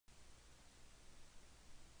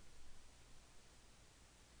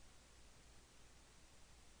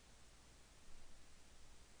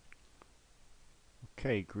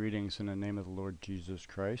Okay, greetings in the name of the Lord Jesus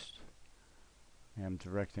Christ. I am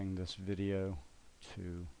directing this video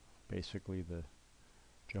to basically the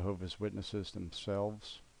Jehovah's Witnesses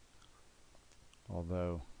themselves,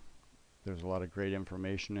 although there's a lot of great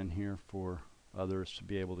information in here for others to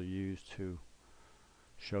be able to use to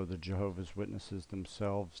show the Jehovah's Witnesses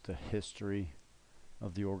themselves the history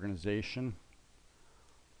of the organization.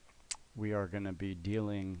 We are going to be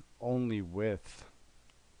dealing only with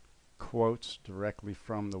quotes directly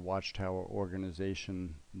from the Watchtower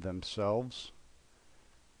organization themselves,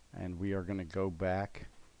 and we are going to go back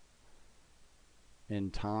in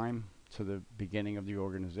time to the beginning of the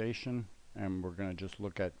organization, and we're going to just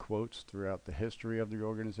look at quotes throughout the history of the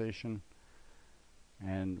organization,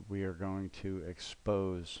 and we are going to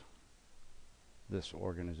expose this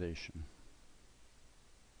organization.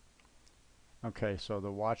 Okay, so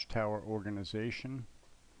the Watchtower organization,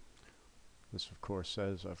 this of course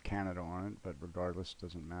says of Canada on it, but regardless,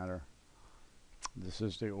 doesn't matter. This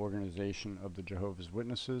is the organization of the Jehovah's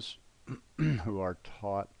Witnesses who are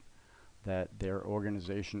taught that their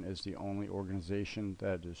organization is the only organization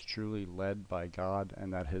that is truly led by God,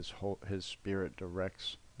 and that His Spirit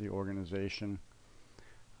directs the organization.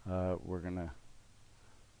 We're going to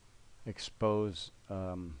expose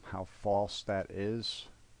how false that is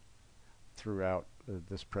throughout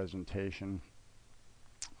this presentation,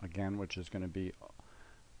 again, which is going to be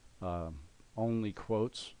only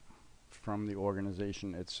quotes from the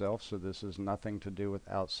organization itself. So this is nothing to do with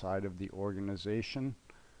outside of the organization.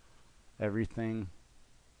 Everything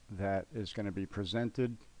that is going to be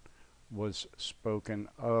presented was spoken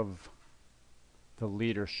of the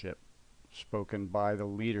leadership, spoken by the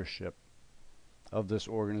leadership of this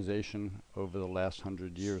organization over the last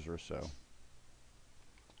 100 years or so.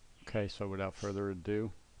 Okay, so without further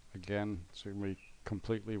ado, again, it's going to be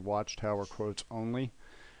completely Watchtower quotes only,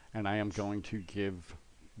 and I am going to give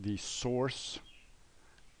the source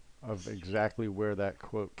of exactly where that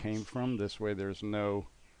quote came from. This way there's no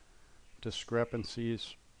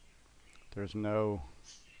discrepancies, there's no,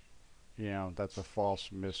 that's a false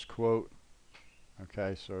misquote.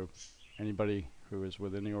 Okay, so anybody who is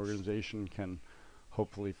within the organization can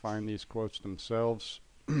hopefully find these quotes themselves.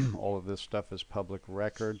 All of this stuff is public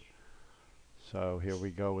record. So here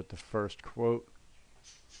we go with the first quote.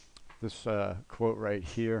 This quote right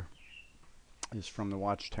here is from the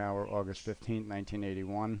Watchtower, August 15,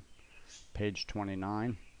 1981, page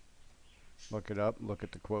 29. Look it up, look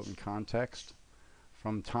at the quote in context.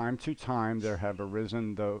 From time to time there have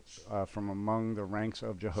arisen from among the ranks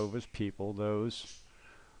of Jehovah's people those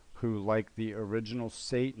who, like the original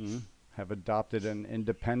Satan, have adopted an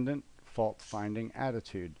independent, fault-finding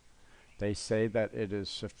attitude. They say that it is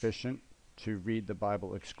sufficient to read the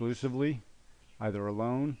Bible exclusively, either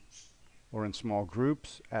alone or in small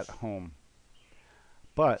groups at home.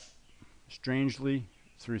 But, strangely,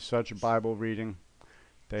 through such Bible reading,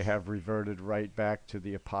 they have reverted right back to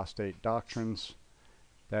the apostate doctrines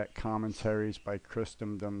that commentaries by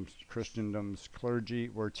Christendom's clergy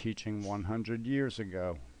were teaching 100 years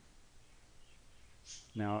ago.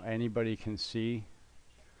 Now, anybody can see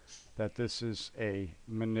that this is a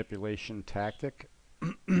manipulation tactic.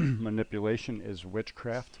 Manipulation is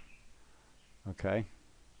witchcraft. Okay?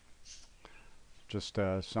 Just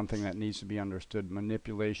something that needs to be understood.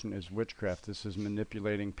 Manipulation is witchcraft. This is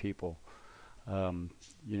manipulating people.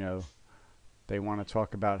 They want to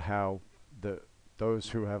talk about how those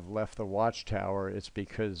who have left the Watchtower, it's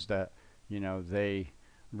because that, they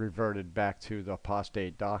reverted back to the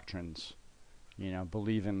apostate doctrines,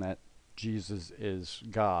 believing that Jesus is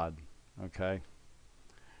God. Okay?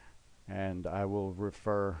 And I will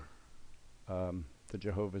refer the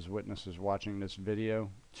Jehovah's Witnesses watching this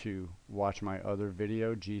video to watch my other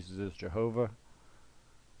video, Jesus is Jehovah,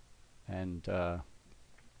 and I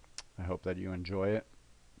hope that you enjoy it.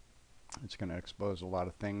 It's going to expose a lot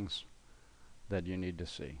of things that you need to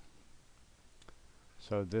see.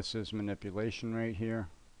 So this is manipulation right here,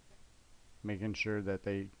 making sure that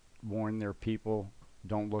they warn their people,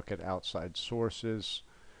 don't look at outside sources,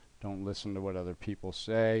 don't listen to what other people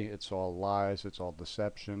say. It's all lies, it's all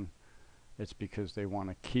deception. It's because they want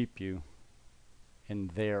to keep you in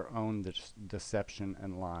their own deception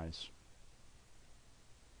and lies.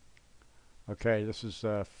 Okay, this is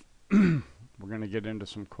we're going to get into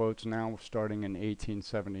some quotes now, starting in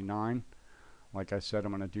 1879. Like I said,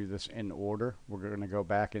 I'm going to do this in order. We're going to go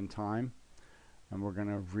back in time, and we're going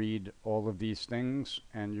to read all of these things,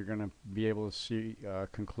 and you're going to be able to see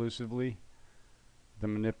conclusively the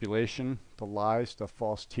manipulation, the lies, the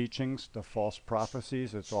false teachings, the false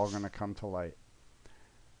prophecies. It's all going to come to light.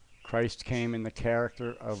 Christ came in the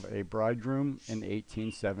character of a bridegroom in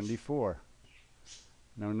 1874.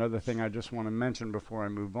 Now, another thing I just want to mention before I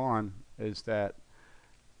move on is that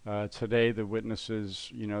today the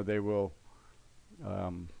witnesses, they will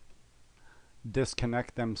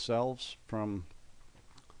disconnect themselves from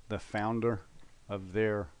the founder of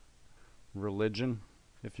their religion,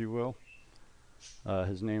 if you will.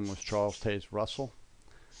 His name was Charles Taze Russell.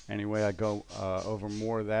 Anyway, I go over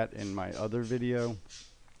more of that in my other video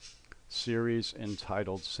series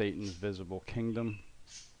entitled Satan's Visible Kingdom.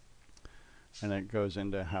 And it goes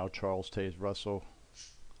into how Charles Taze Russell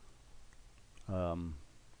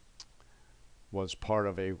was part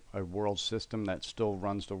of a world system that still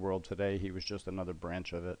runs the world today. He was just another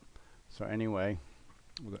branch of it. So anyway,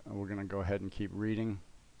 we're going to go ahead and keep reading.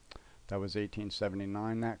 That was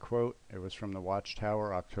 1879, that quote. It was from the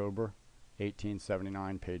Watchtower, October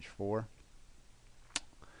 1879, page 4.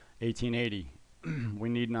 1880. We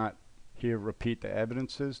need not here repeat the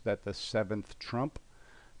evidences that the seventh trump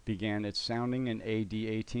began its sounding in AD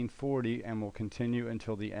 1840 and will continue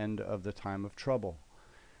until the end of the time of trouble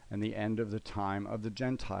and the end of the time of the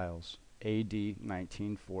Gentiles, AD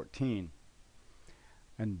 1914.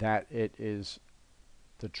 And that it is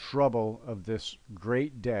the trouble of this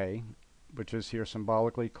great day, which is here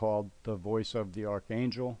symbolically called the voice of the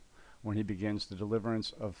archangel, when he begins the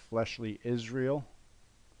deliverance of fleshly Israel.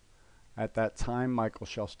 At that time Michael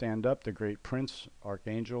shall stand up, the great prince,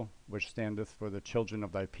 archangel, which standeth for the children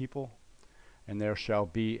of thy people, and there shall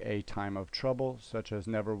be a time of trouble, such as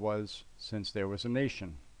never was since there was a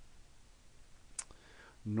nation.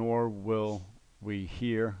 Nor will we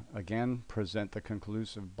here again present the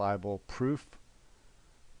conclusive Bible proof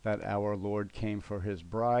that our Lord came for his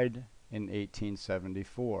bride in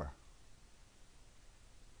 1874.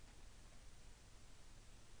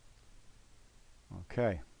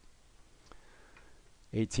 Okay.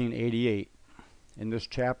 1888. In this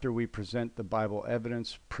chapter we present the Bible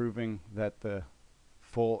evidence proving that the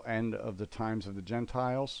full end of the times of the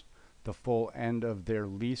Gentiles, the full end of their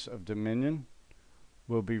lease of dominion,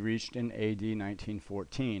 will be reached in AD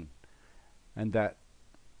 1914, and that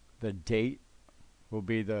the date will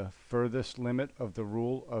be the furthest limit of the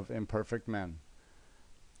rule of imperfect men.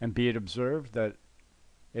 And be it observed that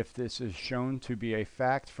if this is shown to be a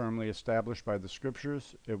fact firmly established by the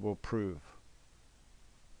Scriptures, it will prove,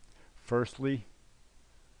 firstly,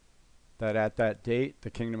 that at that date the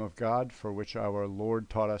kingdom of God, for which our Lord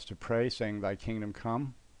taught us to pray, saying, Thy kingdom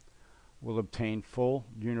come, will obtain full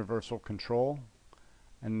universal control,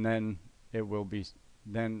 and then it will be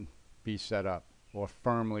set up, or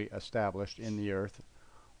firmly established in the earth,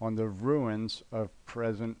 on the ruins of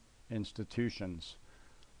present institutions.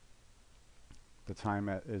 The time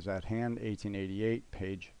is at hand, 1888,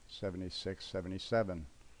 page 76-77.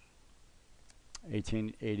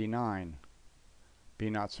 1889. Be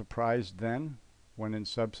not surprised then, when in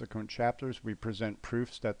subsequent chapters we present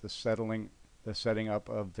proofs that the setting up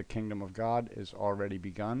of the kingdom of God is already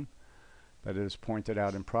begun, that it is pointed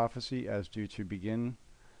out in prophecy as due to begin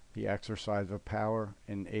the exercise of power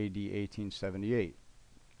in AD 1878,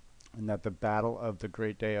 and that the battle of the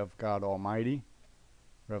great day of God Almighty,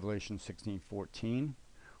 Revelation 16:14,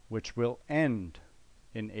 which will end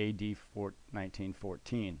in AD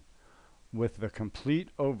 1914, with the complete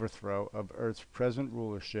overthrow of Earth's present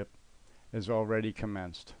rulership, is already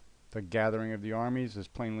commenced. The gathering of the armies is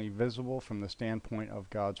plainly visible from the standpoint of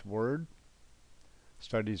God's Word.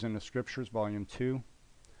 Studies in the Scriptures, Volume 2.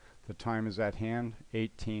 The time is at hand,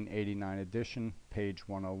 1889 edition, page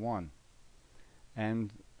 101.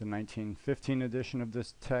 And the 1915 edition of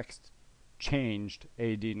this text changed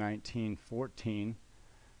AD 1914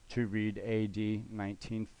 to read AD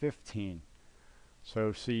 1915.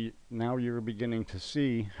 So see, now you're beginning to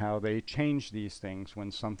see how they change these things.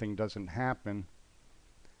 When something doesn't happen,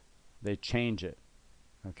 they change it.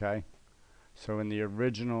 Okay? So in the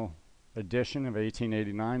original edition of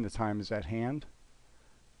 1889, the time is at hand,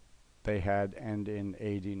 they had end in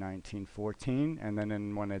AD 1914, and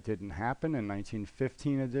then when it didn't happen, in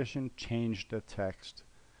 1915 edition, changed the text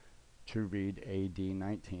to read AD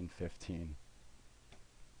 1915.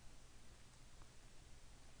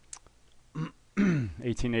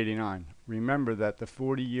 1889. Remember that the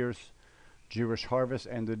 40 years Jewish harvest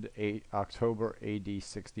ended October AD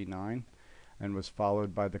 69 and was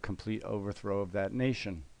followed by the complete overthrow of that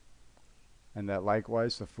nation. And that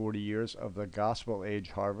likewise the 40 years of the Gospel Age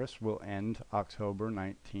harvest will end October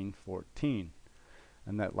 1914.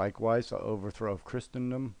 And that likewise the overthrow of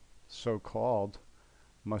Christendom, so-called,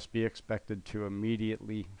 must be expected to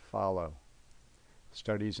immediately follow.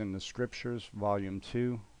 Studies in the Scriptures, Volume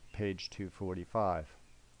 2, page 245.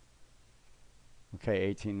 Okay,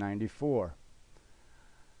 1894.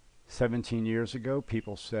 17 years ago,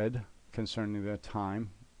 people said concerning the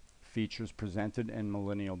time features presented in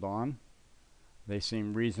Millennial Dawn. They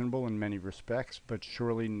seem reasonable in many respects, but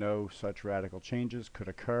surely no such radical changes could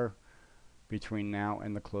occur between now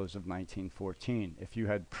and the close of 1914. If you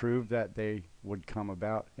had proved that they would come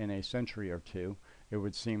about in a century or two, it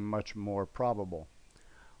would seem much more probable.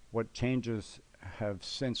 What changes have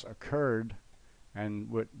since occurred and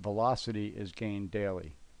what velocity is gained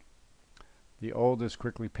daily. The old is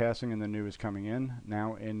quickly passing and the new is coming in.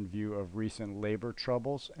 Now, in view of recent labor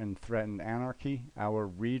troubles and threatened anarchy, our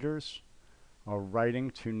readers are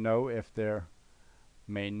writing to know if there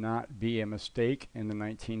may not be a mistake in the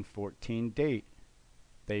 1914 date.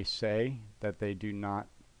 They say that they do not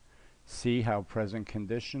see how present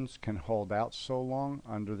conditions can hold out so long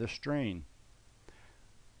under the strain.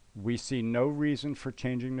 We see no reason for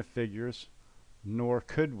changing the figures, nor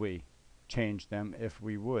could we change them if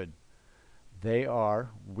we would. They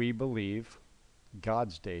are, we believe,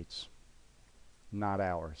 God's dates, not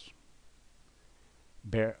ours.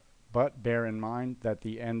 But bear in mind that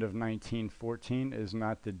the end of 1914 is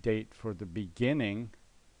not the date for the beginning,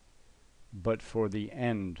 but for the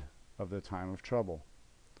end of the time of trouble.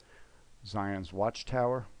 Zion's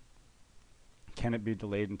Watchtower. Can it be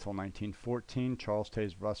delayed until 1914? Charles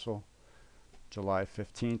Taze Russell, July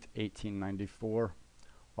 15th, 1894.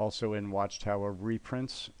 Also in Watchtower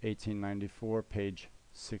reprints, 1894, page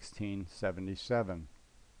 1677.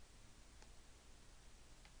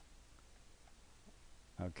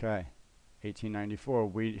 Okay, 1894,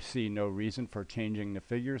 we see no reason for changing the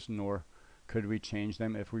figures, nor could we change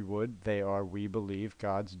them if we would. They are, we believe,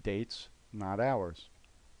 God's dates, not ours.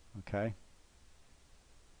 Okay.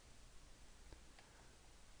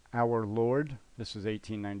 Our Lord, this is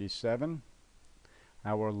 1897.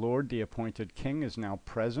 Our Lord, the appointed King, is now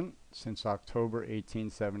present since October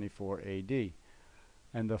 1874 AD,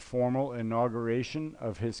 and the formal inauguration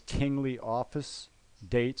of his kingly office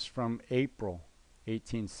dates from April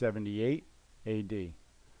 1878 AD.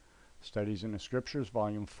 Studies in the Scriptures,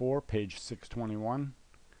 Volume 4, page 621,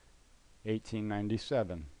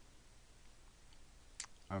 1897.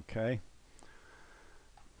 Okay.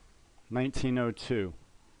 1902.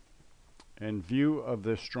 In view of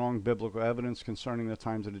the strong biblical evidence concerning the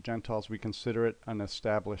times of the Gentiles, we consider it an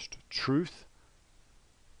established truth.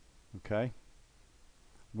 Okay?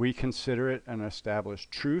 We consider it an established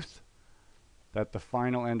truth that the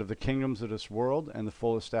final end of the kingdoms of this world and the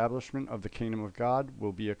full establishment of the kingdom of God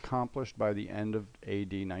will be accomplished by the end of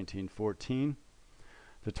AD 1914.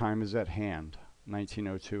 The time is at hand.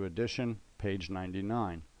 1902 edition, page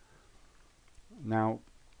 99. Now,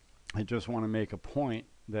 I just want to make a point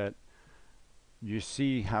that you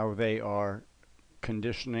see how they are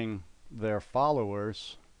conditioning their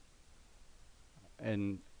followers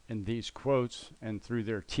in these quotes and through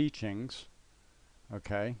their teachings.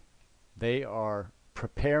 Okay, they are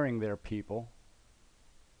preparing their people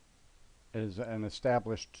as an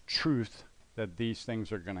established truth that these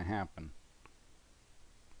things are going to happen.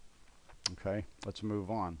 Okay, let's move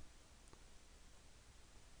on.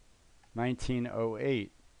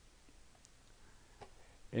 1908.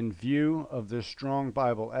 In view of the strong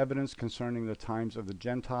Bible evidence concerning the times of the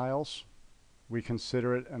Gentiles, we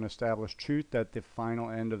consider it an established truth that the final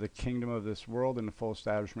end of the kingdom of this world and the full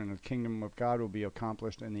establishment of the kingdom of God will be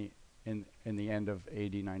accomplished in the end of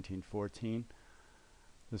AD 1914.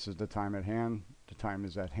 This is the time at hand. The time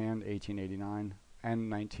is at hand, 1889 and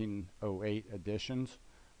 1908 editions,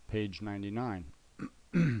 page 99.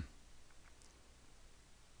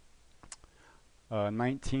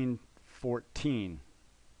 1914.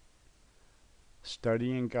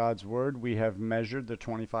 Studying God's Word, we have measured the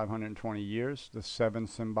 2,520 years, the 7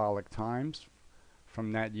 symbolic times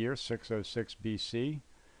from that year, 606 BC,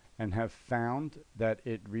 and have found that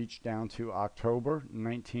it reached down to October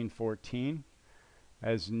 1914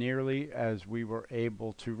 as nearly as we were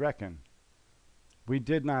able to reckon. We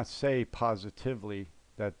did not say positively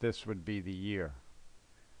that this would be the year.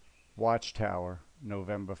 Watchtower,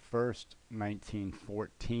 November 1st,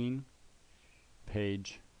 1914,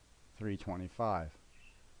 page 325.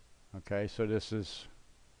 Okay, so this is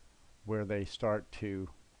where they start to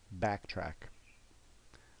backtrack.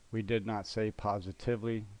 We did not say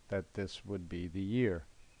positively that this would be the year.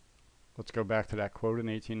 Let's go back to that quote in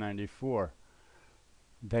 1894.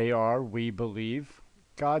 They are, we believe,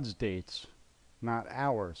 God's dates, not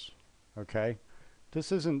ours. Okay?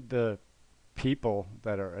 This isn't the people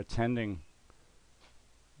that are attending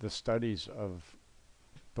the studies of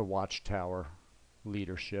the Watchtower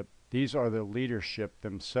leadership. These are the leadership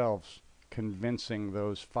themselves convincing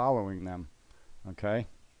those following them. Okay?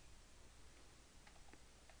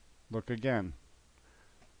 Look again.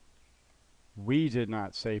 We did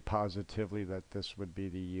not say positively that this would be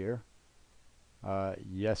the year.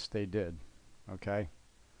 Yes, they did. Okay?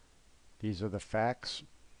 These are the facts,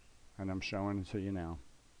 and I'm showing it to you now.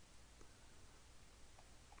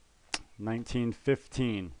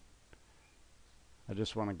 1915. I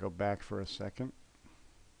just want to go back for a second.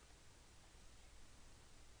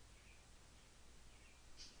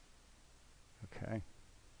 Okay.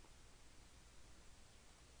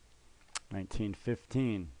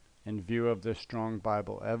 1915. In view of the strong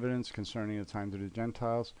Bible evidence concerning the times of the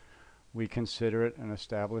Gentiles, we consider it an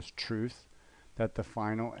established truth that the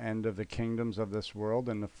final end of the kingdoms of this world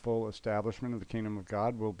and the full establishment of the kingdom of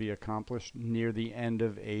God will be accomplished near the end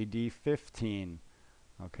of AD 15.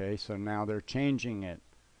 Okay, so now they're changing it.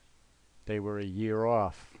 They were a year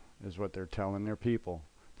off, is what they're telling their people.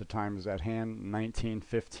 The time is at hand,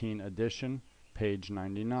 1915 edition, page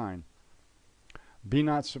 99. Be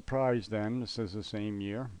not surprised then, this is the same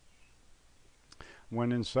year,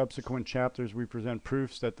 when in subsequent chapters we present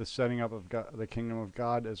proofs that the setting up of the kingdom of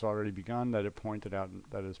God has already begun, that is pointed out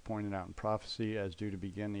in prophecy as due to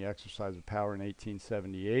begin the exercise of power in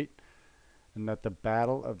 1878, and that the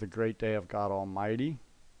battle of the great day of God Almighty,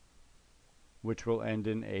 which will end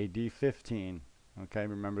in AD 15. Okay,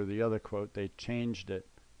 remember the other quote, they changed it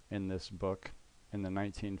in this book in the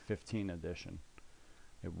 1915 edition.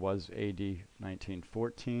 It was AD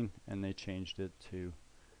 1914, and they changed it to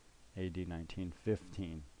AD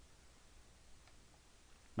 1915.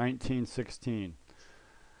 1916.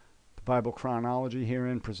 The Bible chronology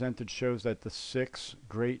herein presented shows that the 6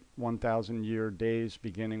 great 1,000-year days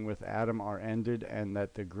beginning with Adam are ended, and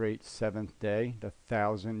that the great 7th day, the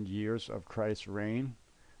 1,000 years of Christ's reign,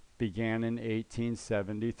 began in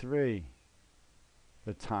 1873.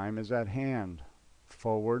 The time is at hand.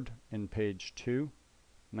 Forward in page 2,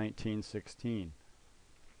 1916.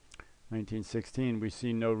 1916, we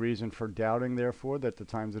see no reason for doubting, therefore, that the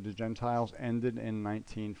times of the Gentiles ended in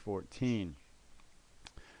 1914,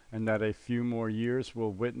 and that a few more years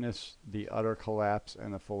will witness the utter collapse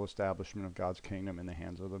and the full establishment of God's kingdom in the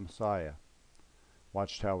hands of the Messiah.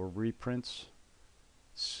 Watchtower reprints,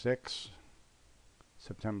 6,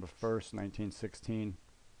 September 1st, 1916,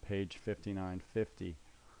 page 5950.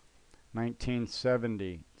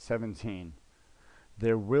 1917,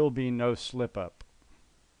 there will be no slip-up.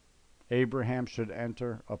 Abraham should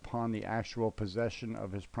enter upon the actual possession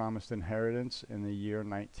of his promised inheritance in the year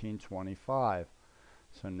 1925.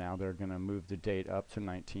 So now they're going to move the date up to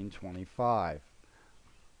 1925.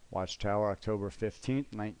 Watchtower, October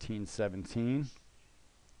 15th, 1917,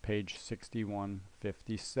 page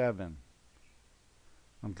 6157.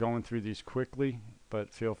 I'm going through these quickly,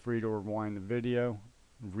 but feel free to rewind the video,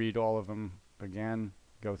 read all of them again,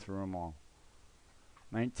 go through them all.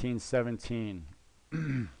 1917.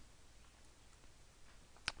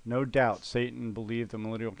 No doubt Satan believed the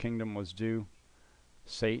millennial kingdom was due.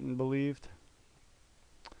 Satan believed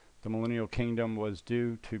the millennial kingdom was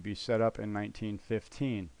due to be set up in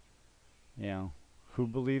 1915. You know, who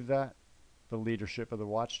believed that? The leadership of the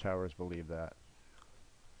Watchtowers believed that.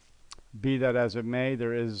 Be that as it may,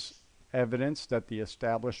 there is evidence that the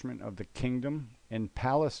establishment of the kingdom in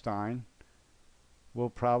Palestine will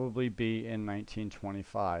probably be in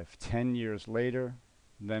 1925, 10 years later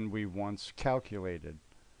than we once calculated.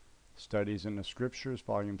 Studies in the Scriptures,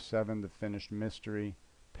 Volume 7, The Finished Mystery,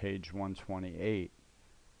 page 128.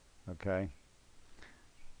 Okay.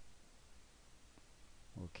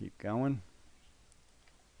 We'll keep going.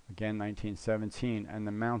 Again, 1917, and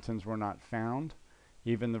the mountains were not found.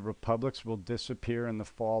 Even the republics will disappear in the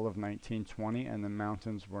fall of 1920, and the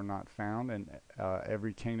mountains were not found, and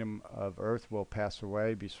every kingdom of earth will pass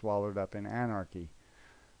away, be swallowed up in anarchy.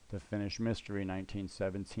 The Finished Mystery,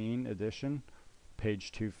 1917 edition,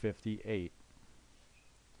 page 258.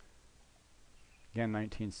 Again,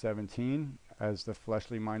 1917, as the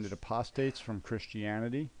fleshly-minded apostates from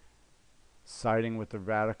Christianity, siding with the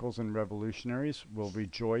radicals and revolutionaries, will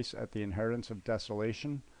rejoice at the inheritance of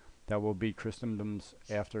desolation that will be Christendom's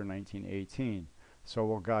after 1918. So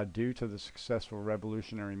will God do to the successful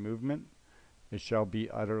revolutionary movement. It shall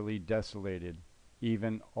be utterly desolated,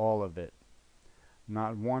 even all of it.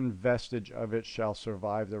 Not one vestige of it shall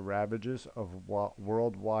survive the ravages of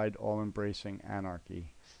worldwide all-embracing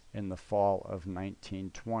anarchy in the fall of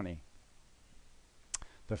 1920.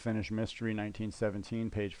 The Finished Mystery, 1917,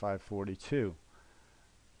 page 542.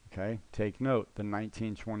 Okay, take note, the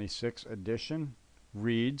 1926 edition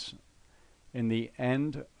reads, in the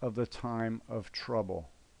end of the time of trouble.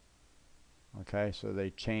 Okay, so they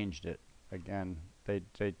changed it. Again,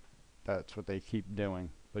 that's what they keep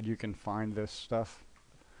doing. But you can find this stuff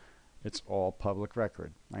It's all public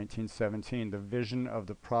record. 1917, the vision of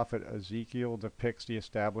the prophet Ezekiel depicts the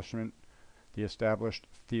established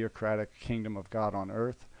theocratic kingdom of God on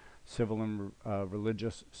earth, civil and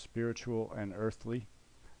religious, spiritual and earthly.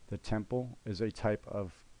 The temple is a type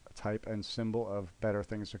and symbol of better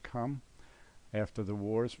things to come. After the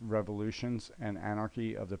wars, revolutions, and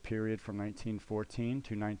anarchy of the period from 1914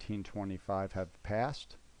 to 1925 have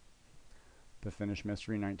passed. The Finnish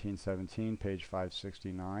Mystery, 1917, page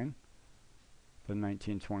 569. The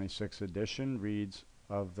 1926 edition reads,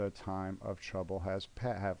 "Of the time of trouble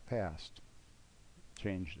have passed."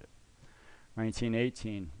 Changed it.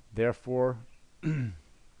 1918, therefore,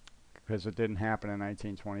 because it didn't happen in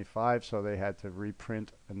 1925, so they had to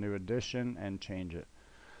reprint a new edition and change it.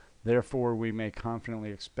 Therefore, we may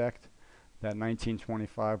confidently expect that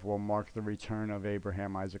 1925 will mark the return of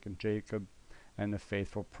Abraham, Isaac, and Jacob, and the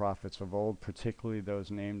faithful prophets of old, particularly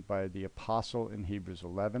those named by the apostle in Hebrews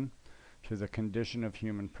 11, to the condition of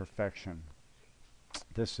human perfection.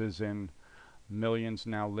 This is in Millions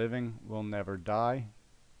Now Living Will Never Die,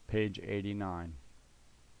 page 89.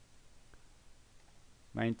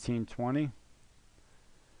 1920.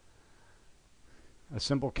 A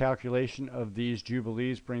simple calculation of these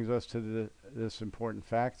jubilees brings us to this important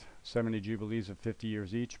fact. 70 jubilees of 50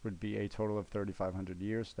 years each would be a total of 3,500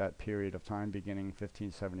 years. That period of time, beginning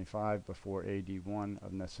 1575 before AD 1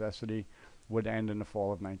 of necessity, would end in the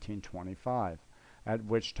fall of 1925, at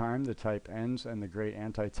which time the type ends and the great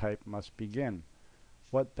antitype must begin.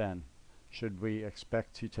 What then should we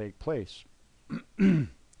expect to take place? In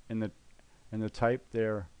the type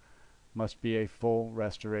there must be a full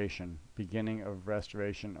restoration, beginning of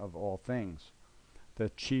restoration of all things. The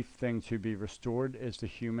chief thing to be restored is the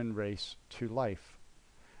human race to life.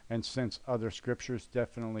 And since other scriptures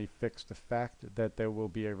definitely fix the fact that there will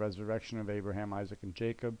be a resurrection of Abraham, Isaac, and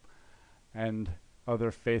Jacob, and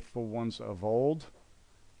other faithful ones of old,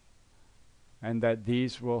 and that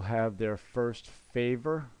these will have their first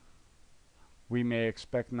favor, we may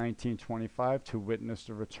expect 1925 to witness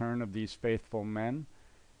the return of these faithful men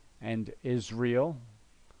and Israel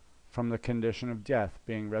from the condition of death,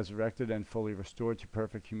 being resurrected and fully restored to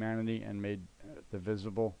perfect humanity and made the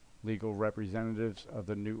visible legal representatives of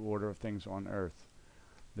the new order of things on earth.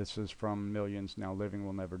 This is from Millions Now Living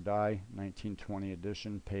Will Never Die, 1920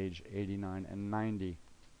 edition, page 89 and 90.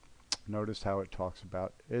 Notice how it talks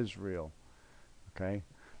about Israel. Okay?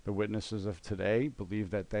 The witnesses of today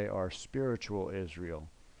believe that they are spiritual Israel.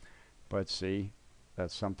 But see,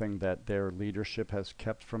 that's something that their leadership has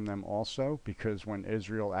kept from them also, because when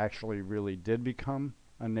Israel actually really did become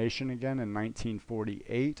a nation again in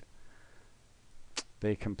 1948,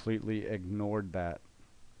 they completely ignored that.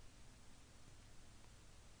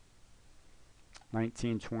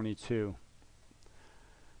 1922.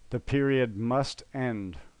 The period must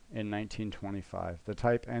end in 1925. The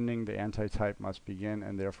type ending, the antitype must begin,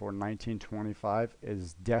 and therefore 1925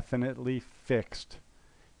 is definitely fixed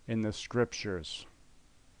in the scriptures.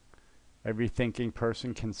 Every thinking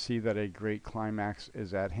person can see that a great climax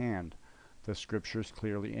is at hand. The scriptures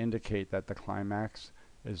clearly indicate that the climax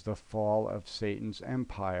is the fall of Satan's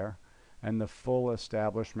empire and the full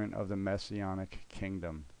establishment of the Messianic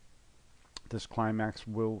kingdom. This climax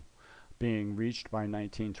will being reached by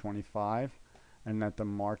 1925, and that the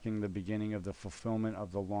marking the beginning of the fulfillment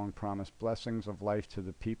of the long-promised blessings of life to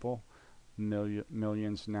the people,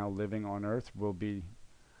 millions now living on earth will be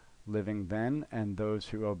living then, and those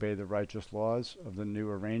who obey the righteous laws of the new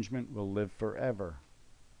arrangement will live forever.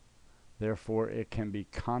 Therefore, it can be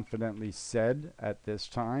confidently said at this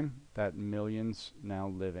time that millions now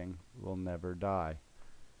living will never die.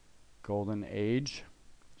 Golden Age,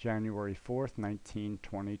 January 4th,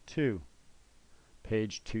 1922,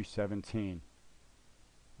 page 217.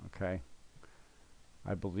 Okay,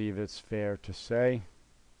 I believe it's fair to say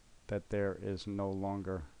that there is no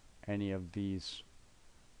longer any of these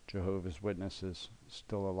Jehovah's Witnesses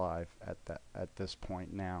still alive at this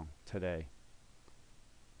point now, today.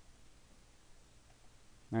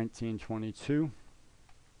 1922.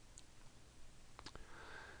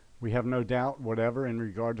 We have no doubt whatever in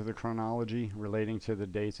regard to the chronology relating to the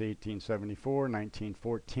dates 1874,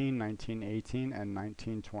 1914, 1918, and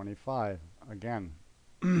 1925. Again,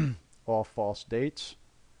 all false dates,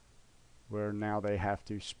 where now they have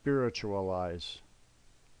to spiritualize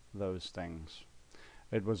those things.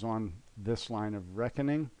 It was on this line of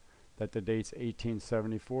reckoning that the dates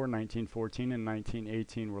 1874, 1914, and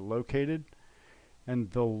 1918 were located,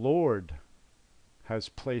 and the Lord has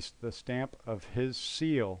placed the stamp of his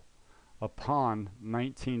seal upon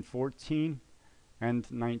 1914 and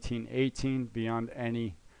 1918 beyond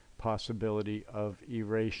any possibility of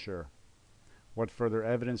erasure. What further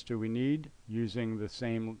evidence do we need using the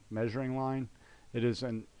same measuring line? It is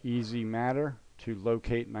an easy matter to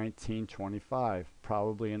locate 1925,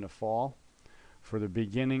 probably in the fall, for the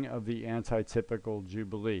beginning of the anti-typical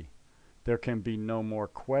Jubilee. There can be no more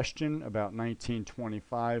question about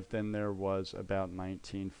 1925 than there was about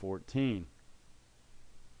 1914.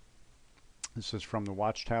 This is from the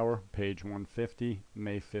Watchtower, page 150,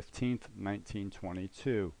 May 15th,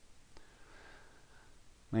 1922.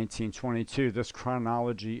 1922, this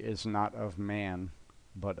chronology is not of man,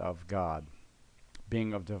 but of God.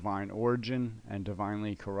 Being of divine origin and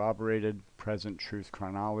divinely corroborated, present truth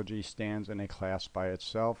chronology stands in a class by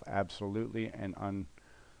itself, absolutely and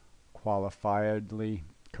unqualifiedly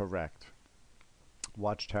correct.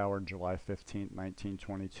 Watchtower, July 15,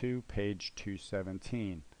 1922, page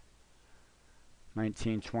 217.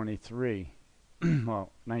 1923.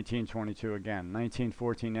 Well, 1922 again.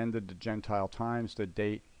 1914 ended the Gentile times. The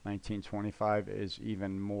date 1925 is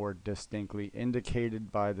even more distinctly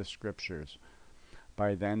indicated by the scriptures.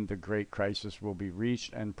 By then, the great crisis will be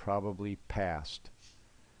reached and probably past.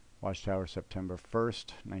 Watchtower, September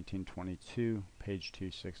 1st, 1922, page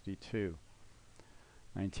 262.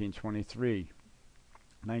 1923.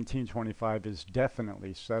 1925 is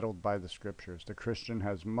definitely settled by the scriptures. The Christian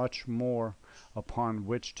has much more upon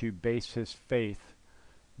which to base his faith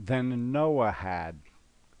than Noah had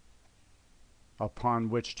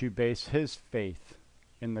upon which to base his faith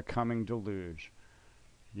in the coming deluge.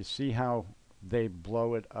 You see how they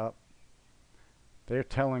blow it up? They're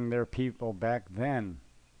telling their people back then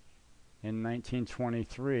in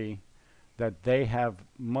 1923 that they have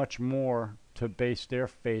much more to base their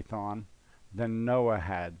faith on than Noah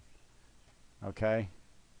had. Okay?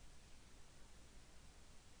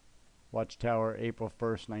 Watchtower, April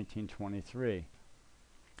 1st, 1923.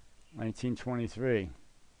 1923.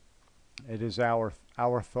 It is our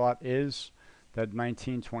thought is that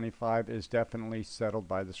 1925 is definitely settled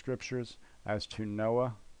by the scriptures. As to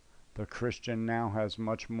Noah, the Christian now has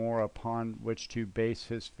much more upon which to base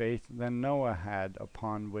his faith than Noah had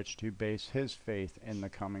upon which to base his faith in the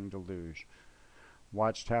coming deluge.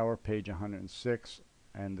 Watchtower, page 106,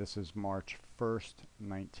 and this is March 1st,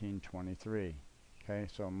 1923. Okay,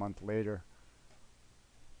 so a month later.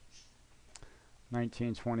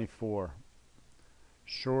 1924.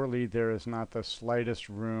 Surely there is not the slightest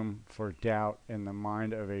room for doubt in the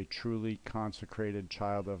mind of a truly consecrated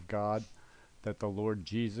child of God that the Lord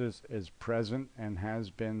Jesus is present and has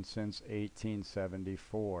been since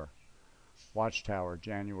 1874. Watchtower,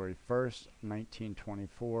 January 1st,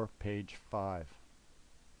 1924, page 5.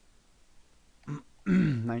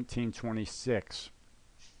 1926.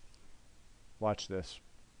 Watch this.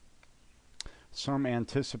 Some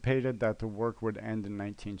anticipated that the work would end in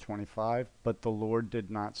 1925, but the Lord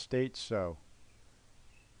did not state so.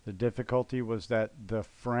 The difficulty was that the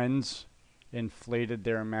friends inflated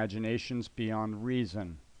their imaginations beyond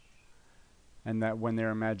reason, and that when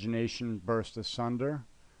their imagination burst asunder,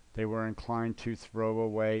 they were inclined to throw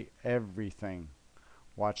away everything.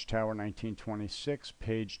 Watchtower, 1926,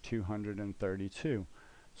 page 232.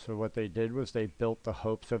 So what they did was they built the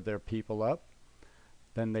hopes of their people up.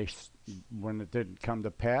 Then when it didn't come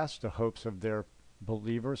to pass, the hopes of their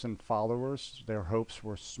believers and followers, their hopes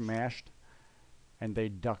were smashed, and they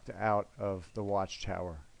ducked out of the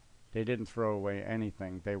Watchtower. They didn't throw away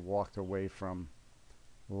anything. They walked away from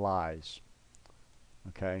lies.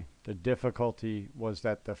 Okay? The difficulty was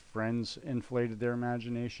that the friends inflated their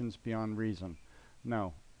imaginations beyond reason.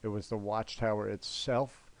 No, it was the Watchtower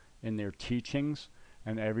itself in their teachings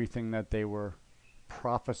and everything that they were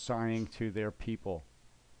prophesying to their people.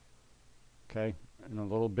 Okay? In a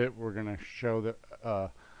little bit, we're going to show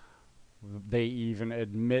that they even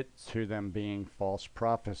admit to them being false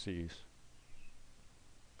prophecies.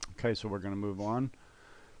 Okay, so we're going to move on.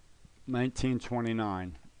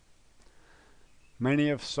 1929. Many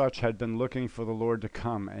of such had been looking for the Lord to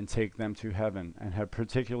come and take them to heaven, and had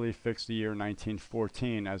particularly fixed the year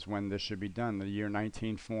 1914 as when this should be done. The year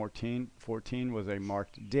 1914 was a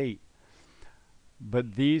marked date.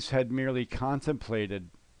 But these had merely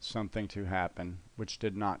contemplated something to happen, which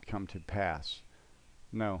did not come to pass.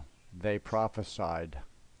 No, they prophesied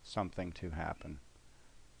something to happen.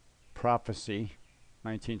 Prophecy,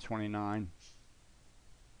 1929.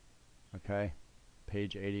 Okay,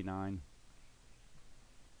 page 89.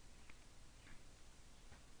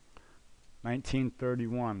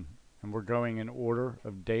 1931, and we're going in order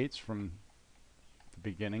of dates from the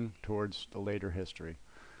beginning towards the later history.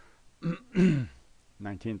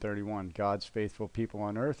 1931, God's faithful people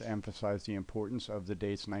on earth emphasized the importance of the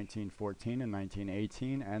dates 1914 and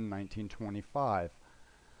 1918 and 1925.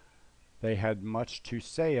 They had much to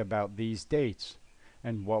say about these dates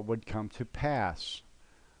and what would come to pass.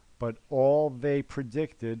 But all they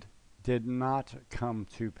predicted did not come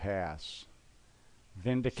to pass.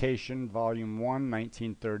 Vindication, Volume 1,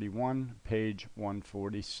 1931, page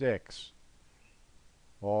 146.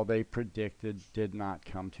 All they predicted did not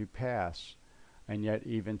come to pass. And yet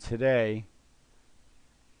even today,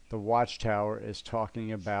 the Watchtower is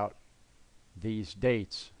talking about these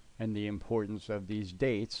dates and the importance of these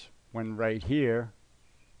dates, when right here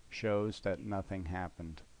shows that nothing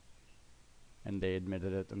happened. And they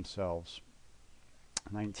admitted it themselves.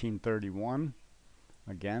 1931,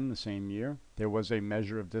 again the same year, there was a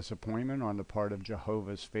measure of disappointment on the part of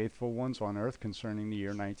Jehovah's faithful ones on earth concerning the year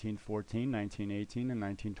 1914, 1918, and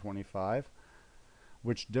 1925,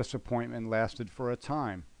 which disappointment lasted for a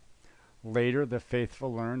time. Later, the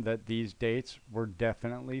faithful learned that these dates were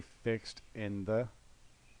definitely fixed in the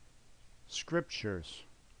scriptures.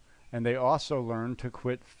 And they also learned to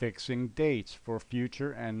quit fixing dates for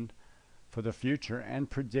the future and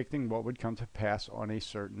predicting what would come to pass on a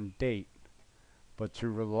certain date, but to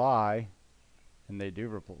rely, and they do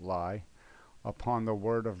rely, upon the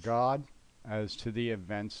Word of God as to the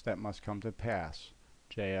events that must come to pass.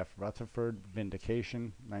 J.F. Rutherford,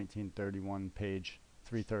 Vindication, 1931, page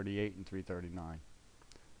 338 and 339.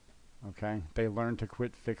 Okay, they learned to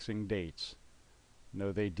quit fixing dates.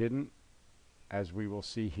 No, they didn't, as we will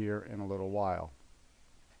see here in a little while.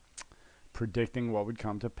 Predicting what would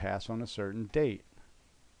come to pass on a certain date,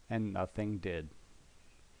 and nothing did.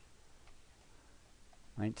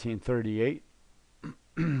 1938,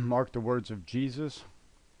 mark the words of Jesus,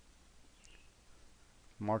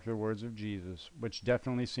 which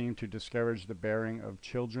definitely seemed to discourage the bearing of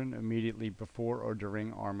children immediately before or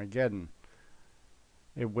during Armageddon.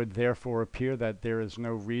 It would therefore appear that there is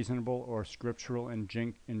no reasonable or scriptural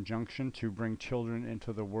injunction to bring children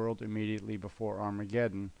into the world immediately before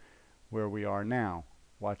Armageddon, where we are now.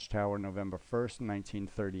 Watchtower, November 1st,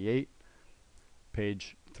 1938,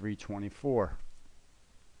 page 324.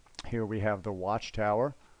 Here we have the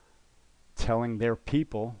Watchtower telling their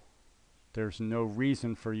people there's no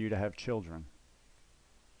reason for you to have children.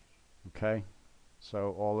 Okay?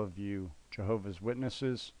 So all of you Jehovah's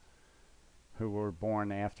Witnesses who were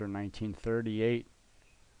born after 1938,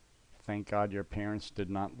 thank God your parents did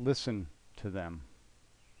not listen to them.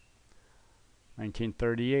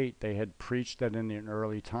 1938, they had preached that in an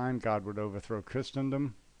early time God would overthrow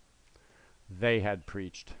Christendom. They had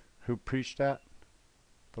preached. Who preached that?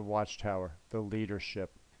 The Watchtower, the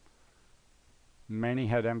leadership. Many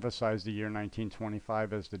had emphasized the year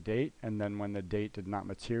 1925 as the date, and then when the date did not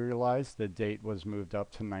materialize, the date was moved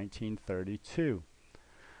up to 1932.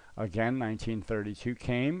 Again, 1932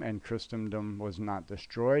 came, and Christendom was not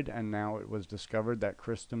destroyed, and now it was discovered that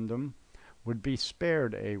Christendom would be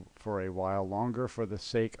spared for a while longer for the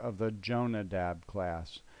sake of the Jonadab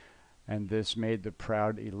class, and this made the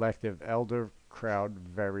proud elective elder crowd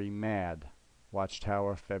very mad.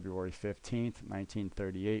 Watchtower, February 15th,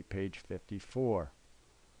 1938, page 54.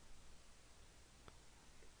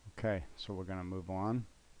 Okay, so we're going to move on.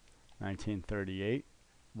 1938.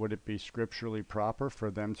 Would it be scripturally proper for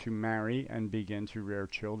them to marry and begin to rear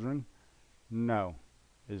children? No,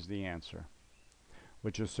 is the answer,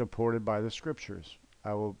 which is supported by the scriptures.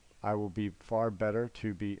 I will be far better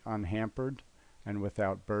to be unhampered and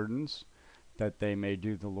without burdens, that they may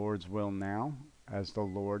do the Lord's will now, as the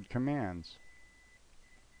Lord commands,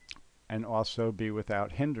 and also be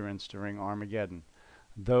without hindrance during Armageddon.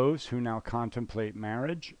 Those who now contemplate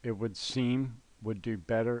marriage, it would seem, would do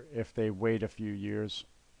better if they wait a few years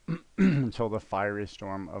until the fiery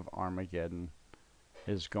storm of Armageddon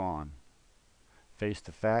is gone. Face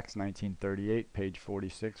the Facts, 1938, page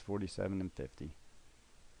 46, 47, and 50.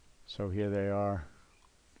 So here they are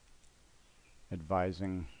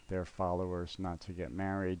advising their followers not to get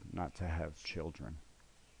married, not to have children.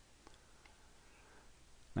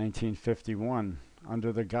 1951.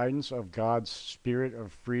 Under the guidance of God's Spirit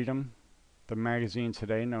of Freedom, the magazine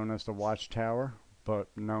today known as the Watchtower, but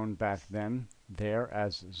known back then there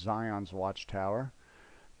as Zion's Watchtower,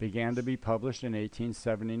 began to be published in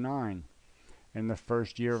 1879. In the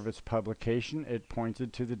first year of its publication, it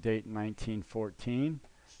pointed to the date 1914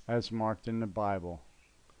 as marked in the Bible.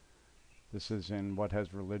 This is in What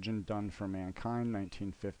Has Religion Done for Mankind,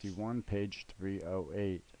 1951, page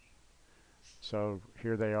 308. So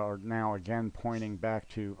here they are now again pointing back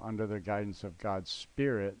to under the guidance of God's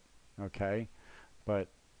Spirit, okay? But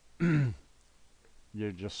you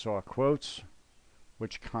just saw quotes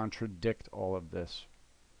which contradict all of this.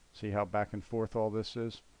 See how back and forth all this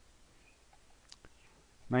is?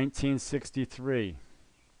 1963.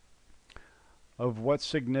 Of what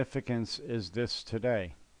significance is this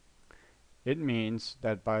today? It means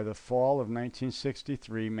that by the fall of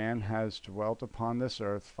 1963, man has dwelt upon this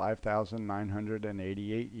earth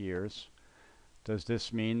 5,988 years. Does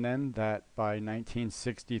this mean then that by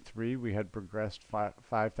 1963 we had progressed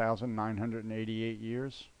 5,988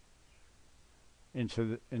 years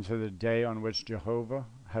into the day on which Jehovah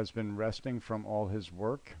has been resting from all his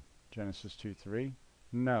work? Genesis 2:3.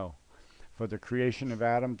 No, for the creation of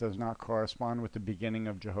Adam does not correspond with the beginning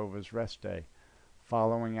of Jehovah's rest day.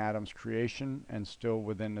 Following Adam's creation, and still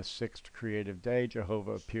within the sixth creative day,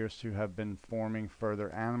 Jehovah appears to have been forming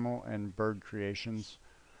further animal and bird creations.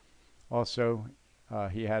 Also,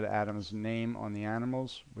 he had Adam's name on the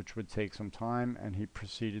animals, which would take some time, and he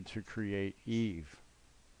proceeded to create Eve.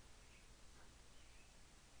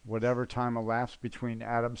 Whatever time elapsed between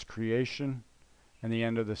Adam's creation and the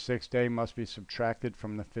end of the sixth day must be subtracted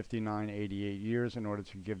from the 5988 years in order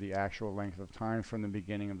to give the actual length of time from the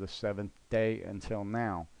beginning of the seventh day until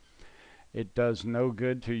now. It does no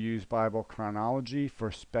good to use Bible chronology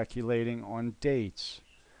for speculating on dates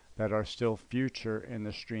that are still future in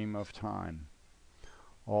the stream of time.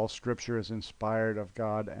 All scripture is inspired of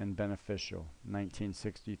God and beneficial.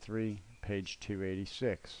 1963, page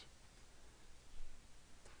 286.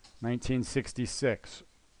 1966.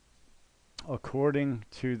 According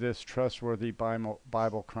to this trustworthy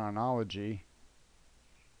Bible chronology,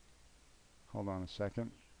 hold on a second.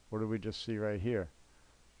 What did we just see right here?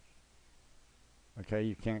 Okay,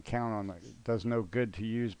 you can't count on that. It does no good to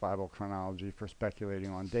use Bible chronology for speculating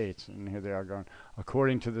on dates. And here they are going,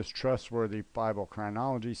 according to this trustworthy Bible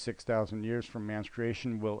chronology, 6,000 years from man's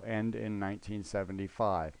creation will end in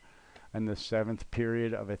 1975. And the seventh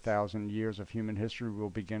period of 1,000 years of human history will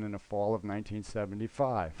begin in the fall of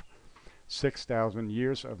 1975. 6,000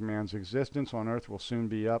 years of man's existence on earth will soon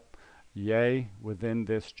be up, yea, within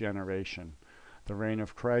this generation. The reign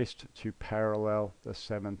of Christ to parallel the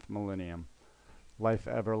seventh millennium. Life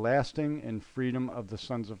everlasting in freedom of the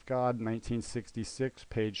sons of God, 1966,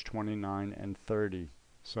 page 29 and 30.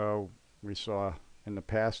 So we saw in the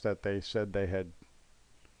past that they said they had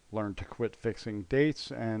learned to quit fixing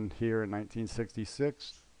dates, and here in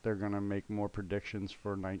 1966 they're going to make more predictions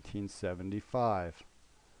for 1975.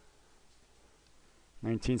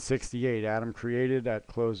 1968, Adam created at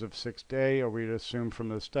close of sixth day. Are we to assume from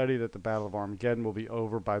the study that the Battle of Armageddon will be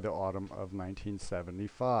over by the autumn of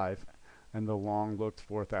 1975, and the long-looked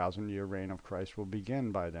 4,000-year reign of Christ will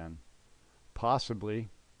begin by then? Possibly,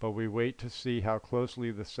 but we wait to see how closely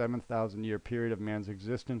the 7,000-year period of man's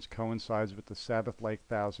existence coincides with the Sabbath-like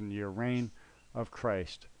 1,000-year reign of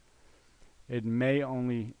Christ. It may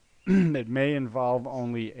involve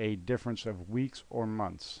only a difference of weeks or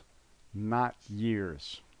months, not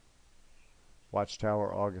years.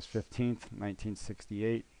 Watchtower, August 15th,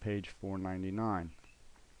 1968, page 499.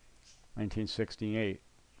 1968,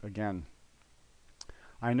 again.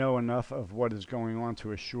 I know enough of what is going on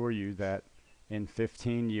to assure you that in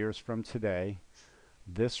 15 years from today,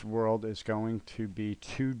 this world is going to be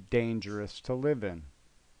too dangerous to live in.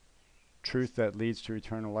 Truth That Leads to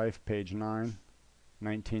Eternal Life, page 9,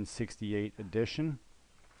 1968 edition.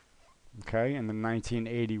 Okay, in the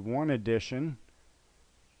 1981 edition,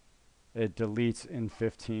 it deletes in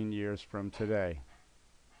 15 years from today.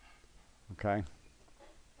 Okay?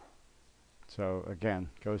 So again,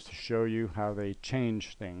 goes to show you how they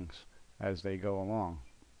change things as they go along.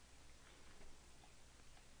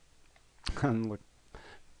 And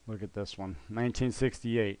look at this one.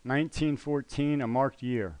 1968. 1914, a marked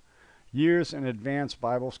year. Years in advance,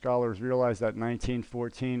 Bible scholars realized that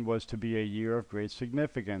 1914 was to be a year of great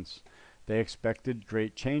significance. They expected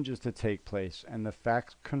great changes to take place, and the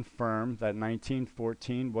facts confirm that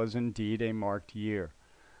 1914 was indeed a marked year.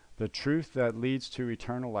 The Truth That Leads to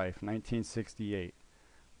Eternal Life, 1968.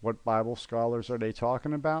 What Bible scholars are they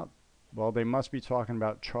talking about? Well, they must be talking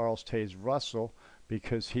about Charles Taze Russell,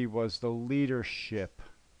 because he was the leadership.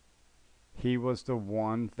 He was the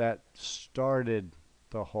one that started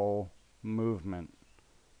the whole movement.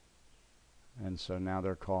 And so now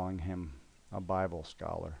they're calling him a Bible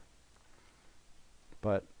scholar.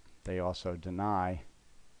 But they also deny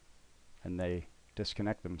and they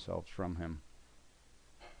disconnect themselves from him.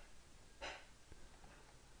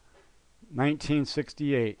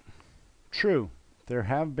 1968. True, there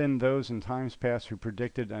have been those in times past who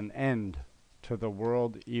predicted an end to the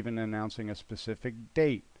world, even announcing a specific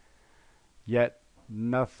date. Yet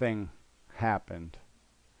nothing happened.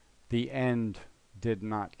 The end did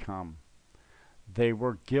not come. They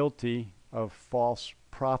were guilty of false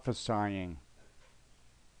prophesying.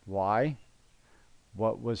 Why?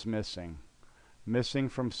 What was missing? Missing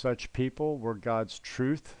from such people were God's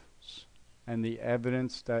truths and the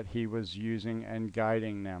evidence that he was using and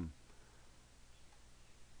guiding them.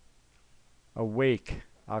 Awake,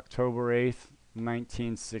 October 8th,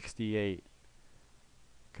 1968.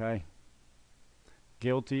 Okay?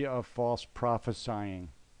 Guilty of false prophesying.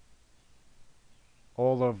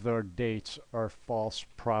 All of their dates are false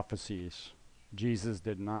prophecies. Jesus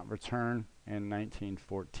did not return in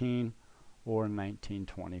 1914 or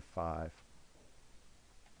 1925.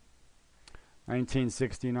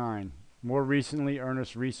 1969. More recently,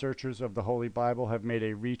 earnest researchers of the Holy Bible have made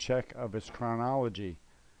a recheck of its chronology.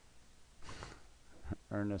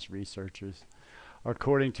 Earnest researchers.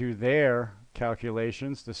 According to their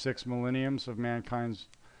calculations, the 6 millenniums of mankind's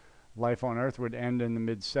life on earth would end in the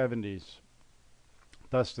mid-70s.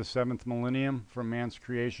 Thus, the 7th millennium from man's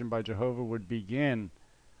creation by Jehovah would begin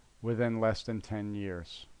within less than 10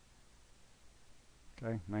 years.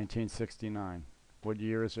 Okay, 1969. What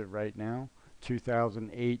year is it right now?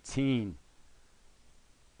 2018.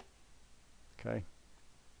 Okay.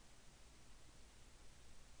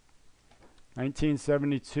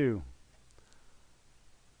 1972.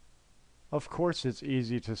 Of course, it's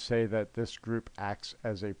easy to say that this group acts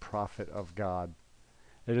as a prophet of God.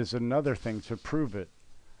 It is another thing to prove it.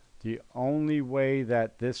 The only way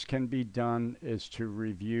that this can be done is to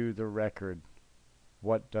review the record.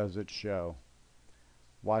 What does it show?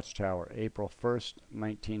 Watchtower, April 1st,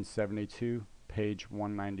 1972, page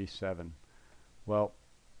 197. Well,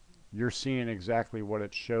 you're seeing exactly what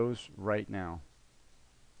it shows right now.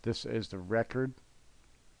 This is the record.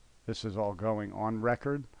 This is all going on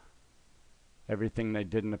record. Everything they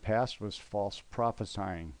did in the past was false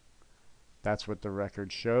prophesying. That's what the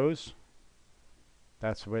record shows.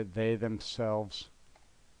 That's what they themselves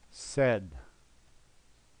said.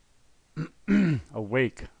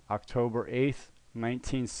 Awake, October 8th,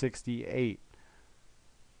 1968.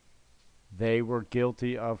 They were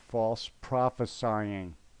guilty of false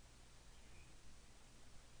prophesying.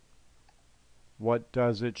 What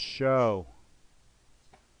does it show?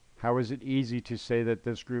 How is it easy to say that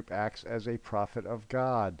this group acts as a prophet of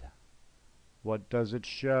God? What does it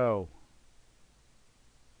show?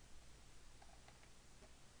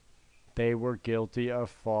 They were guilty of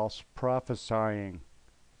false prophesying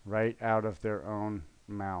right out of their own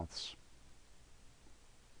mouths.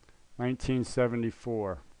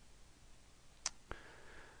 1974.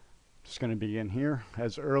 Just going to begin here.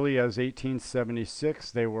 As early as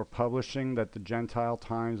 1876, they were publishing that the Gentile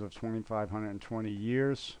times of 2520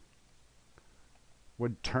 years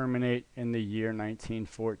would terminate in the year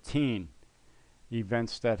 1914.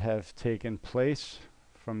 Events that have taken place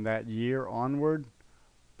from that year onward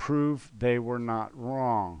prove they were not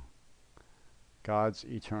wrong. God's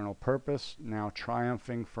eternal purpose now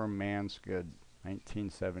triumphing for man's good.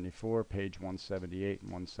 1974, page 178 and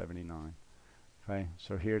 179. Okay,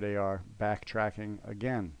 so here they are backtracking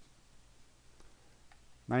again.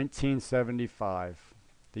 1975.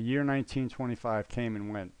 The year 1925 came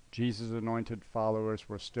and went. Jesus' anointed followers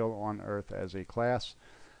were still on earth as a class.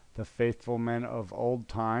 The faithful men of old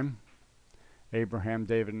time, Abraham,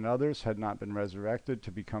 David, and others, had not been resurrected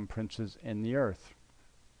to become princes in the earth.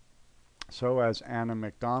 So as Anna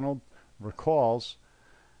MacDonald recalls,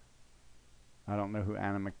 I don't know who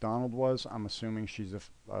Anna MacDonald was. I'm assuming she's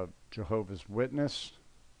a Jehovah's Witness.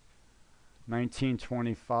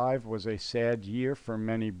 1925 was a sad year for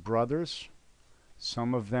many brothers.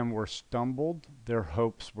 Some of them were stumbled. Their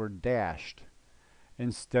hopes were dashed.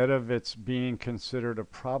 Instead of its being considered a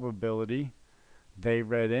probability, they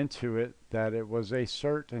read into it that it was a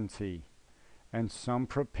certainty, and some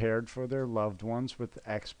prepared for their loved ones with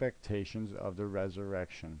expectations of the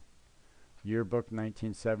resurrection. Yearbook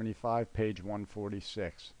 1975, page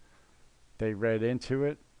 146. They read into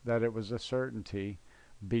it that it was a certainty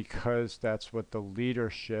because that's what the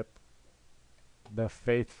leadership, the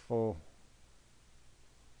faithful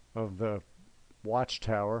of the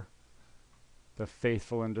Watchtower, the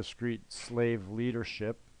faithful and discreet slave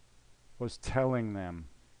leadership, was telling them.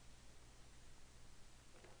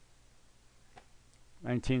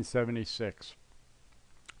 1976.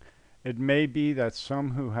 It may be that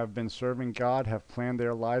some who have been serving God have planned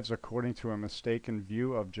their lives according to a mistaken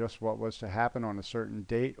view of just what was to happen on a certain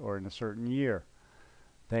date or in a certain year.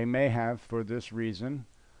 They may have, for this reason,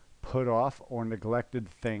 put off or neglected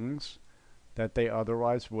things that they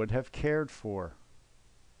otherwise would have cared for.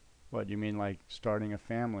 What, you mean like starting a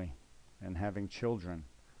family and having children?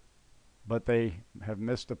 But they have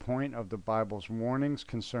missed the point of the Bible's warnings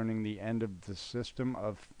concerning the end of the system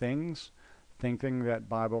of things, thinking that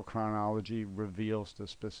Bible chronology reveals the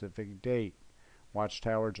specific date.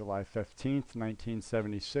 Watchtower, July 15th,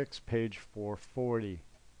 1976, page 440.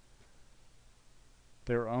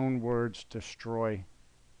 their own words destroy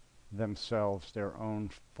themselves, their own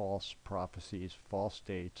false prophecies, false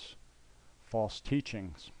dates, false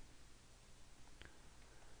teachings.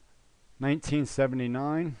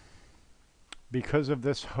 1979, because of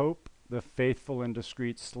this hope, the faithful and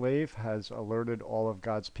discreet slave has alerted all of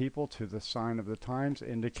God's people to the sign of the times,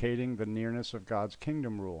 indicating the nearness of God's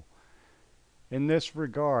kingdom rule. In this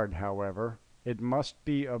regard, however, it must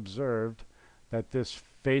be observed that this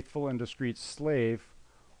faithful and discreet slave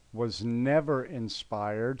was never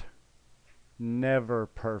inspired, never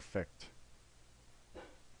perfect.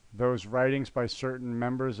 Those writings by certain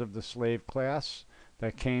members of the slave class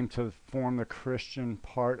that came to form the Christian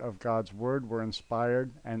part of God's Word were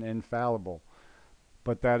inspired and infallible.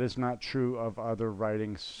 But that is not true of other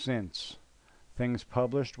writings since. Things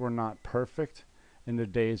published were not perfect in the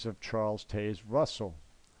days of Charles Taze Russell,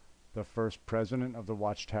 the first president of the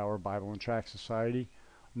Watchtower Bible and Tract Society,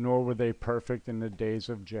 nor were they perfect in the days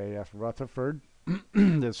of J.F. Rutherford,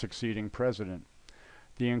 the succeeding president.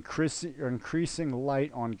 The increasing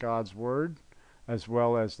light on God's Word, as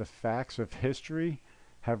well as the facts of history,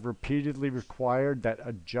 have repeatedly required that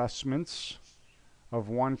adjustments of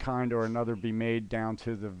one kind or another be made down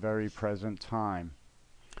to the very present time.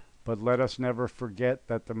 But let us never forget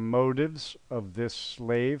that the motives of this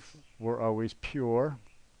slave were always pure,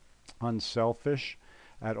 unselfish.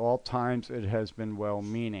 At all times it has been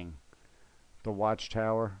well-meaning. The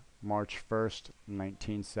Watchtower, March 1st,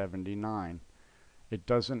 1979. It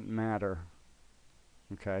doesn't matter,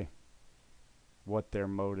 okay, what their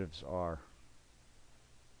motives are.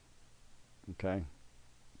 Okay?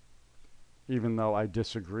 Even though I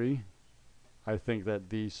disagree, I think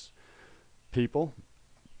that these people,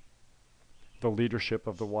 the leadership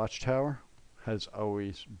of the Watchtower, has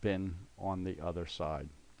always been on the other side.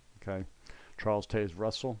 Okay? Charles Taze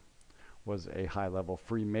Russell was a high-level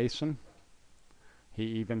Freemason. He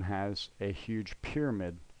even has a huge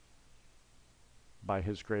pyramid by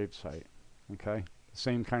his gravesite. Okay? The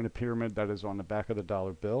same kind of pyramid that is on the back of the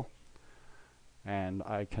dollar bill. And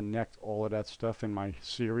I connect all of that stuff in my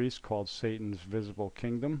series called Satan's Visible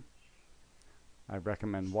Kingdom. I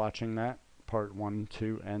recommend watching that. Part 1,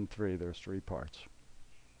 2, and 3. There's 3 parts.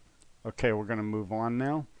 Okay, we're going to move on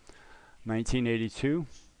now. 1982.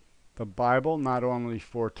 The Bible not only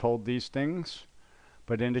foretold these things,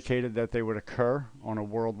 but indicated that they would occur on a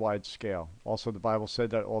worldwide scale. Also, the Bible said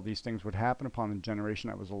that all these things would happen upon the generation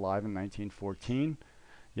that was alive in 1914.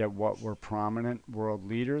 Yet what were prominent world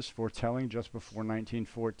leaders foretelling just before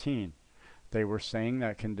 1914? They were saying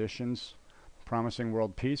that conditions promising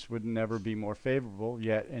world peace would never be more favorable,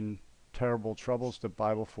 yet in terrible troubles the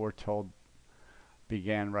Bible foretold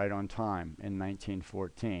began right on time in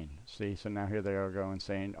 1914. See, so now here they are going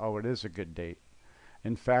saying, oh, it is a good date.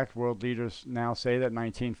 In fact, world leaders now say that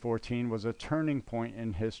 1914 was a turning point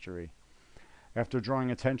in history. After drawing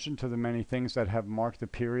attention to the many things that have marked the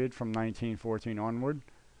period from 1914 onward,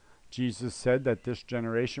 Jesus said that this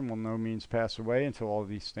generation will no means pass away until all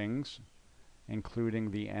these things,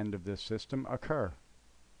 including the end of this system, occur.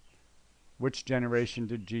 Which generation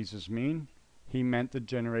did Jesus mean? He meant the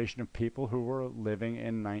generation of people who were living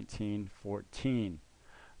in 1914.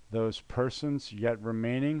 Those persons yet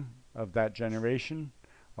remaining of that generation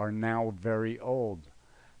are now very old.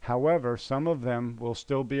 However, some of them will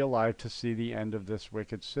still be alive to see the end of this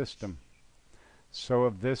wicked system. So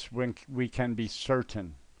of this we can be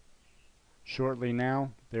certain. Shortly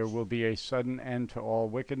now, there will be a sudden end to all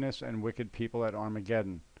wickedness and wicked people at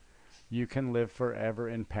Armageddon. You can live forever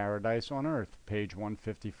in paradise on earth. Page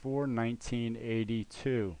 154,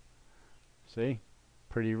 1982. See?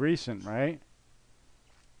 Pretty recent, right?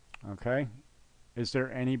 Okay. Is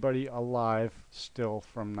there anybody alive still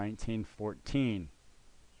from 1914?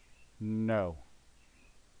 No.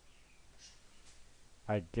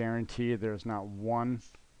 I guarantee you there's not one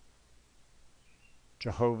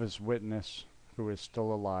Jehovah's Witness who is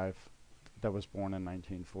still alive that was born in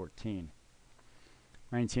 1914.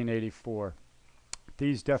 1984.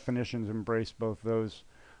 These definitions embrace both those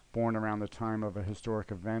born around the time of a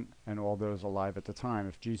historic event and all those alive at the time.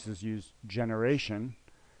 If Jesus used generation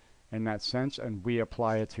in that sense and we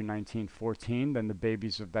apply it to 1914, then the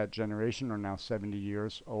babies of that generation are now 70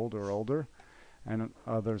 years old or older, and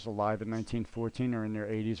others alive in 1914 are in their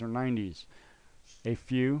 80s or 90s. A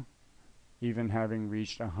few even having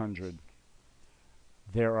reached 100.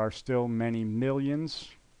 There are still many millions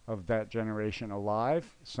of that generation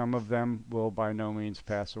alive. Some of them will by no means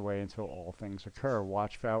pass away until all things occur.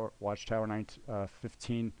 Watchtower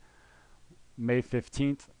May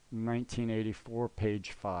 15th, 1984,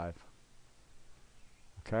 page 5.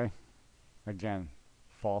 Okay? Again,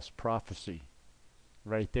 false prophecy.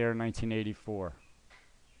 Right there, 1984.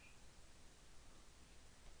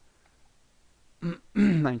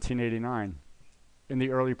 1989. In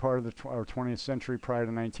the early part of the 20th century, prior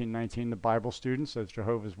to 1919, the Bible students, as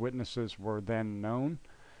Jehovah's Witnesses were then known,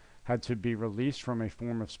 had to be released from a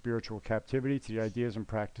form of spiritual captivity to the ideas and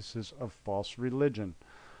practices of false religion.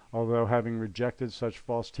 Although having rejected such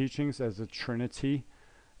false teachings as the Trinity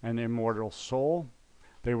and immortal soul,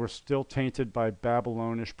 they were still tainted by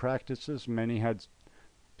Babylonish practices. Many had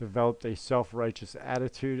developed a self-righteous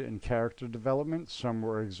attitude and character development. Some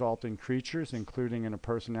were exalting creatures, including in a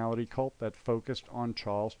personality cult that focused on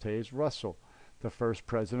Charles Taze Russell, the first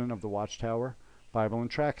president of the Watchtower Bible and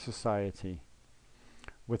Tract Society.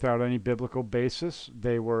 Without any biblical basis,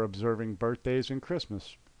 they were observing birthdays and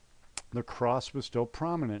Christmas. The cross was still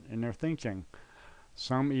prominent in their thinking.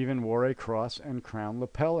 Some even wore a cross and crown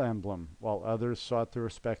lapel emblem, while others sought the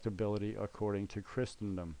respectability according to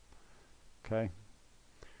Christendom. Okay?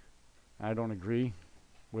 I don't agree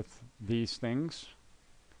with these things.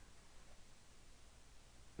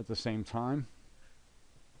 At the same time,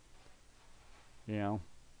 you know,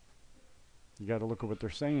 you got to look at what they're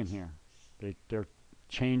saying here. They're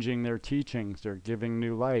changing their teachings. They're giving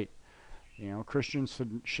new light. You know, Christians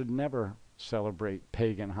should never celebrate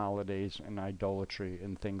pagan holidays and idolatry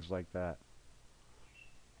and things like that.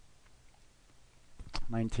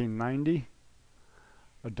 1990,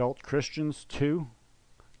 adult Christians too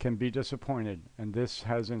can be disappointed, and this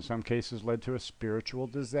has in some cases led to a spiritual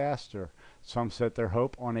disaster. Some set their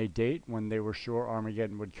hope on a date when they were sure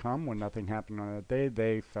Armageddon would come. When nothing happened on that day,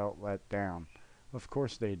 they felt let down. Of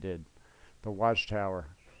course they did. The Watchtower,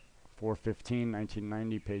 415,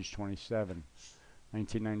 1990, page 27.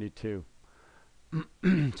 1992.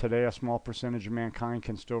 Today, a small percentage of mankind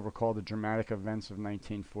can still recall the dramatic events of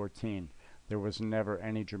 1914. There was never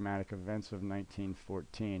any dramatic events of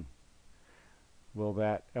 1914. Will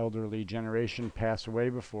that elderly generation pass away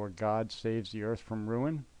before God saves the earth from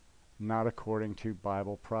ruin? Not according to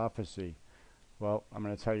Bible prophecy. Well, I'm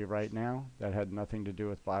going to tell you right now, that had nothing to do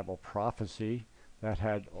with Bible prophecy. That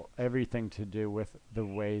had everything to do with the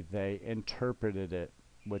way they interpreted it,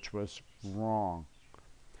 which was wrong.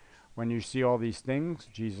 When you see all these things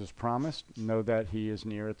Jesus promised, know that he is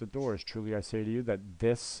near at the doors. Truly I say to you that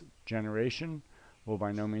this generation will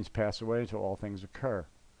by no means pass away until all things occur.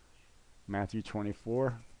 Matthew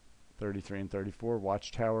 24, 33 and 34,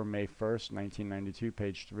 Watchtower, May 1st, 1992,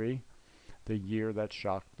 page 3, the year that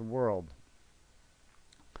shocked the world.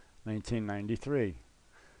 1993,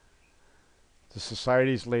 the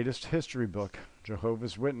Society's latest history book,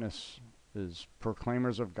 Jehovah's Witnesses,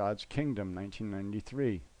 Proclaimers of God's Kingdom,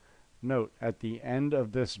 1993. Note, at the end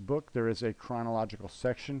of this book there is a chronological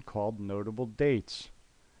section called Notable Dates.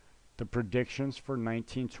 The predictions for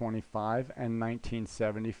 1925 and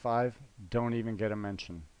 1975 don't even get a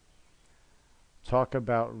mention. Talk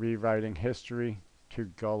about rewriting history to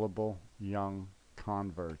gullible young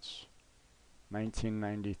converts.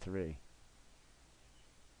 1993.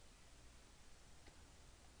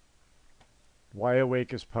 Why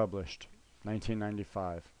Awake is published,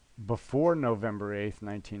 1995. Before November 8th,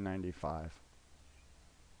 1995.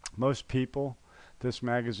 Most people, this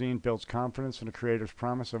magazine builds confidence in the Creator's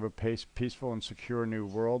promise of a peaceful and secure new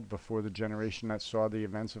world before the generation that saw the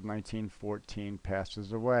events of 1914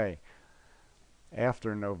 passes away.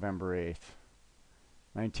 After November 8th,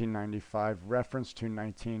 1995, reference to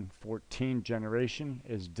 1914 generation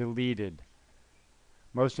is deleted.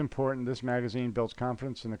 Most important, this magazine builds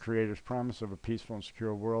confidence in the Creator's promise of a peaceful and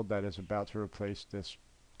secure world that is about to replace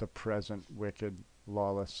the present wicked,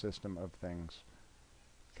 lawless system of things.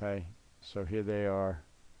 Okay, so here they are,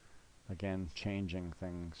 again, changing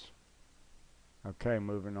things. Okay,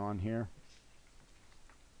 moving on here.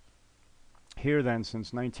 Here then,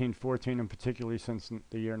 since 1914, and particularly since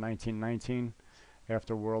the year 1919,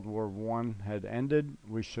 after World War I had ended,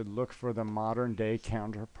 we should look for the modern day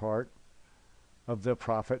counterpart of the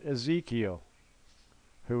prophet Ezekiel.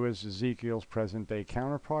 Who is Ezekiel's present day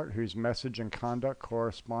counterpart, whose message and conduct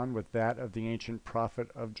correspond with that of the ancient prophet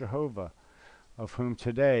of Jehovah, of whom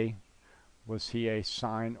today was he a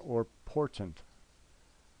sign or portent,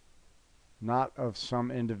 not of some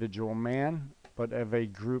individual man, but of a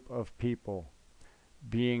group of people,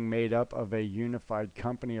 being made up of a unified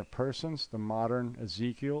company of persons. The modern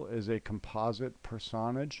Ezekiel is a composite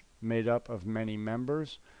personage made up of many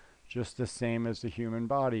members, just the same as the human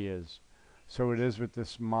body is. So it is with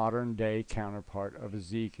this modern day counterpart of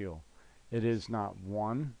Ezekiel. It is not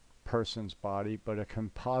one person's body, but a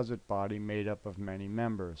composite body made up of many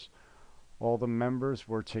members. All the members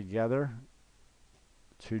were together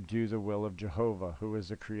to do the will of Jehovah, who is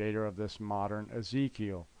the creator of this modern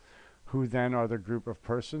Ezekiel. Who then are the group of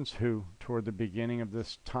persons who, toward the beginning of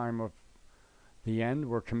this time of The end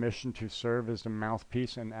were commissioned to serve as the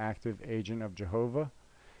mouthpiece and active agent of Jehovah.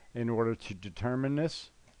 In order to determine this,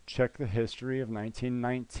 check the history of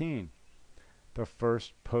 1919, the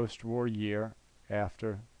first post-war year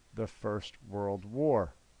after the First World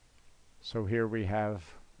War. So here we have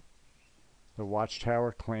the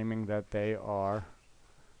Watchtower claiming that they are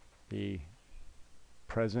the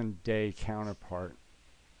present-day counterpart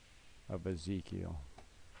of Ezekiel.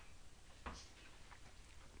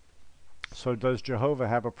 So does Jehovah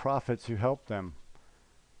have a prophet to help them,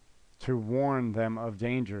 to warn them of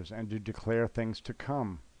dangers, and to declare things to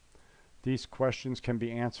come? These questions can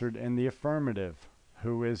be answered in the affirmative.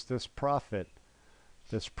 Who is this prophet?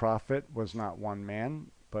 This prophet was not one man,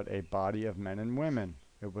 but a body of men and women.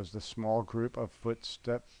 It was the small group of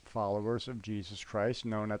footstep followers of Jesus Christ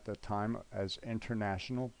known at the time as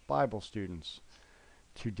International Bible Students.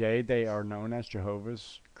 Today they are known as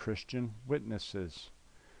Jehovah's Christian Witnesses.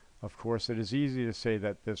 Of course, it is easy to say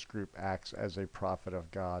that this group acts as a prophet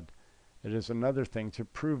of God. It is another thing to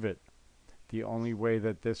prove it. The only way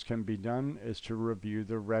that this can be done is to review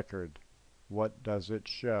the record. What does it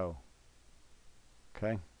show?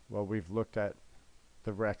 Okay, well, we've looked at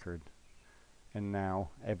the record, and now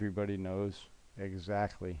everybody knows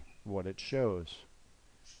exactly what it shows.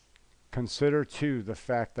 Consider, too, the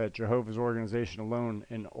fact that Jehovah's organization alone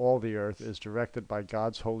in all the earth is directed by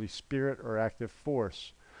God's Holy Spirit or active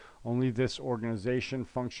force. Only this organization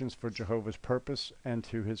functions for Jehovah's purpose and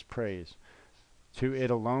to his praise. To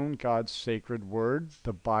it alone, God's sacred word,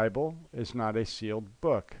 the Bible, is not a sealed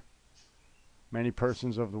book. Many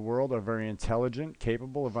persons of the world are very intelligent,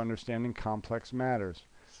 capable of understanding complex matters.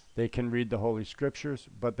 They can read the Holy Scriptures,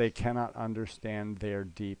 but they cannot understand their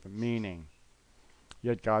deep meaning.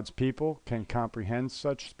 Yet God's people can comprehend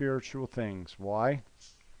such spiritual things. Why?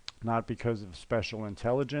 Not because of special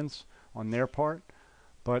intelligence on their part,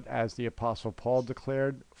 but as the Apostle Paul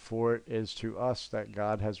declared, for it is to us that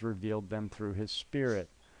God has revealed them through his Spirit.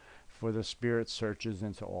 For the Spirit searches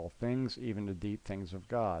into all things, even the deep things of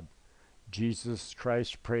God. Jesus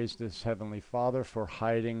Christ praised his heavenly Father for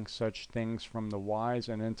hiding such things from the wise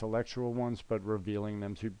and intellectual ones, but revealing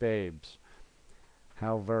them to babes.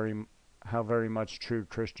 How very much true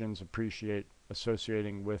Christians appreciate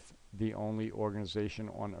associating with the only organization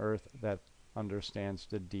on earth that understands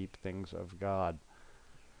the deep things of God.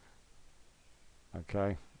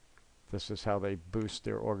 Okay, this is how they boost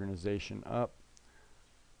their organization up,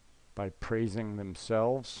 by praising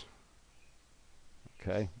themselves.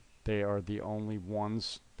 Okay, they are the only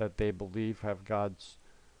ones that they believe have God's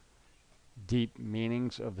deep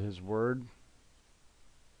meanings of his word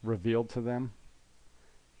revealed to them,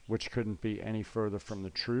 which couldn't be any further from the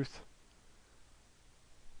truth.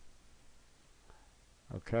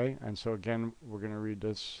 Okay, and so again, we're going to read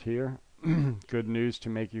this here. Good News to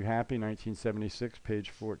Make You Happy, 1976,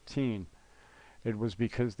 page 14. It was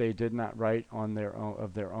because they did not write on their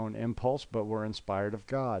own impulse, but were inspired of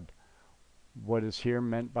God. What is here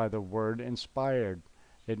meant by the word inspired?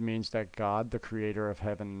 It means that God, the creator of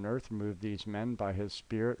heaven and earth, moved these men by his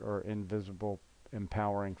Spirit or invisible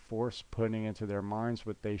empowering force, putting into their minds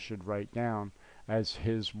what they should write down as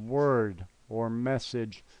his word or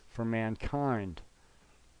message for mankind.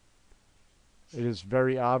 It is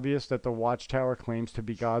very obvious that the Watchtower claims to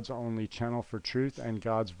be God's only channel for truth and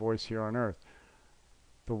God's voice here on earth.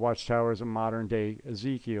 The Watchtower is a modern-day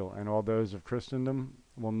Ezekiel, and all those of Christendom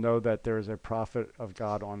will know that there is a prophet of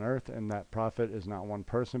God on earth, and that prophet is not one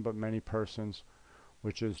person, but many persons,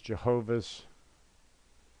 which is Jehovah's...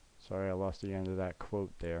 Sorry, I lost the end of that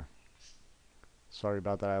quote there. Sorry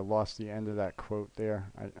about that. I lost the end of that quote there.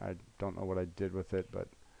 I don't know what I did with it, but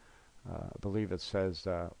I believe it says,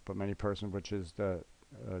 but many persons, which is the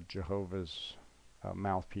Jehovah's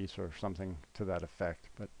mouthpiece or something to that effect.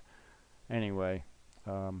 But anyway,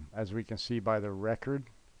 as we can see by the record,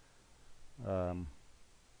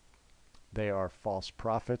 they are false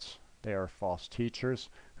prophets. They are false teachers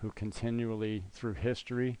who continually, through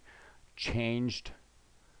history, changed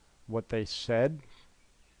what they said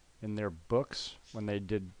in their books when they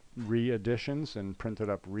did re-editions and printed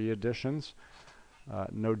up re-editions.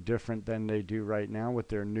 No different than they do right now with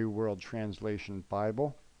their New World Translation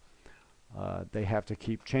Bible. They have to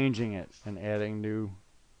keep changing it and adding new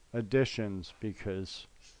editions because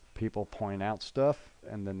people point out stuff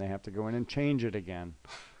and then they have to go in and change it again.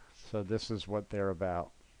 So this is what they're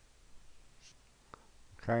about.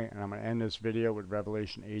 Okay, and I'm going to end this video with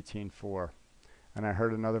Revelation 18:4. And I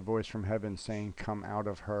heard another voice from heaven saying, Come out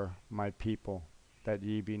of her, my people, that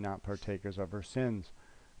ye be not partakers of her sins,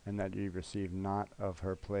 and that ye receive not of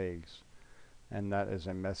her plagues. And that is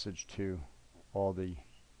a message to all the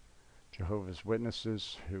Jehovah's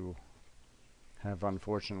Witnesses who have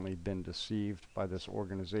unfortunately been deceived by this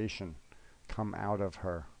organization. Come out of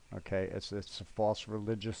her. Okay, it's a false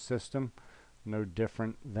religious system, no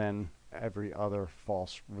different than every other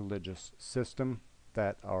false religious system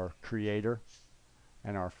that our Creator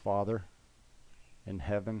and our Father in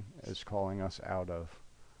heaven is calling us out of.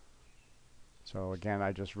 So again,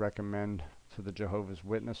 I just recommend to the Jehovah's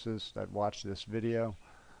Witnesses that watch this video,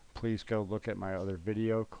 please go look at my other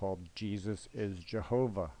video called Jesus is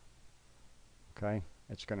Jehovah. Okay,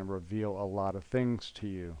 it's going to reveal a lot of things to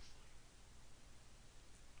you.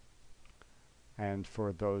 And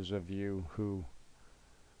for those of you who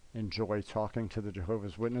enjoy talking to the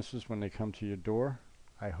Jehovah's Witnesses when they come to your door,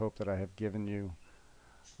 I hope that I have given you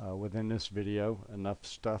within this video enough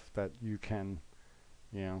stuff that you can,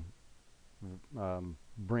 you know,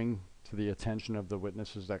 bring to the attention of the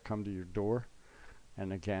witnesses that come to your door.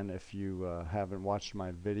 And again, if you haven't watched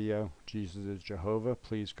my video, Jesus is Jehovah,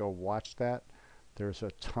 please go watch that. There's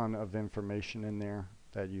a ton of information in there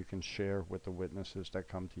that you can share with the witnesses that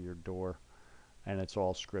come to your door, and it's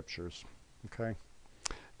all scriptures. Okay?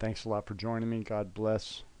 Thanks a lot for joining me. God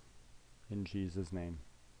bless. In Jesus' name.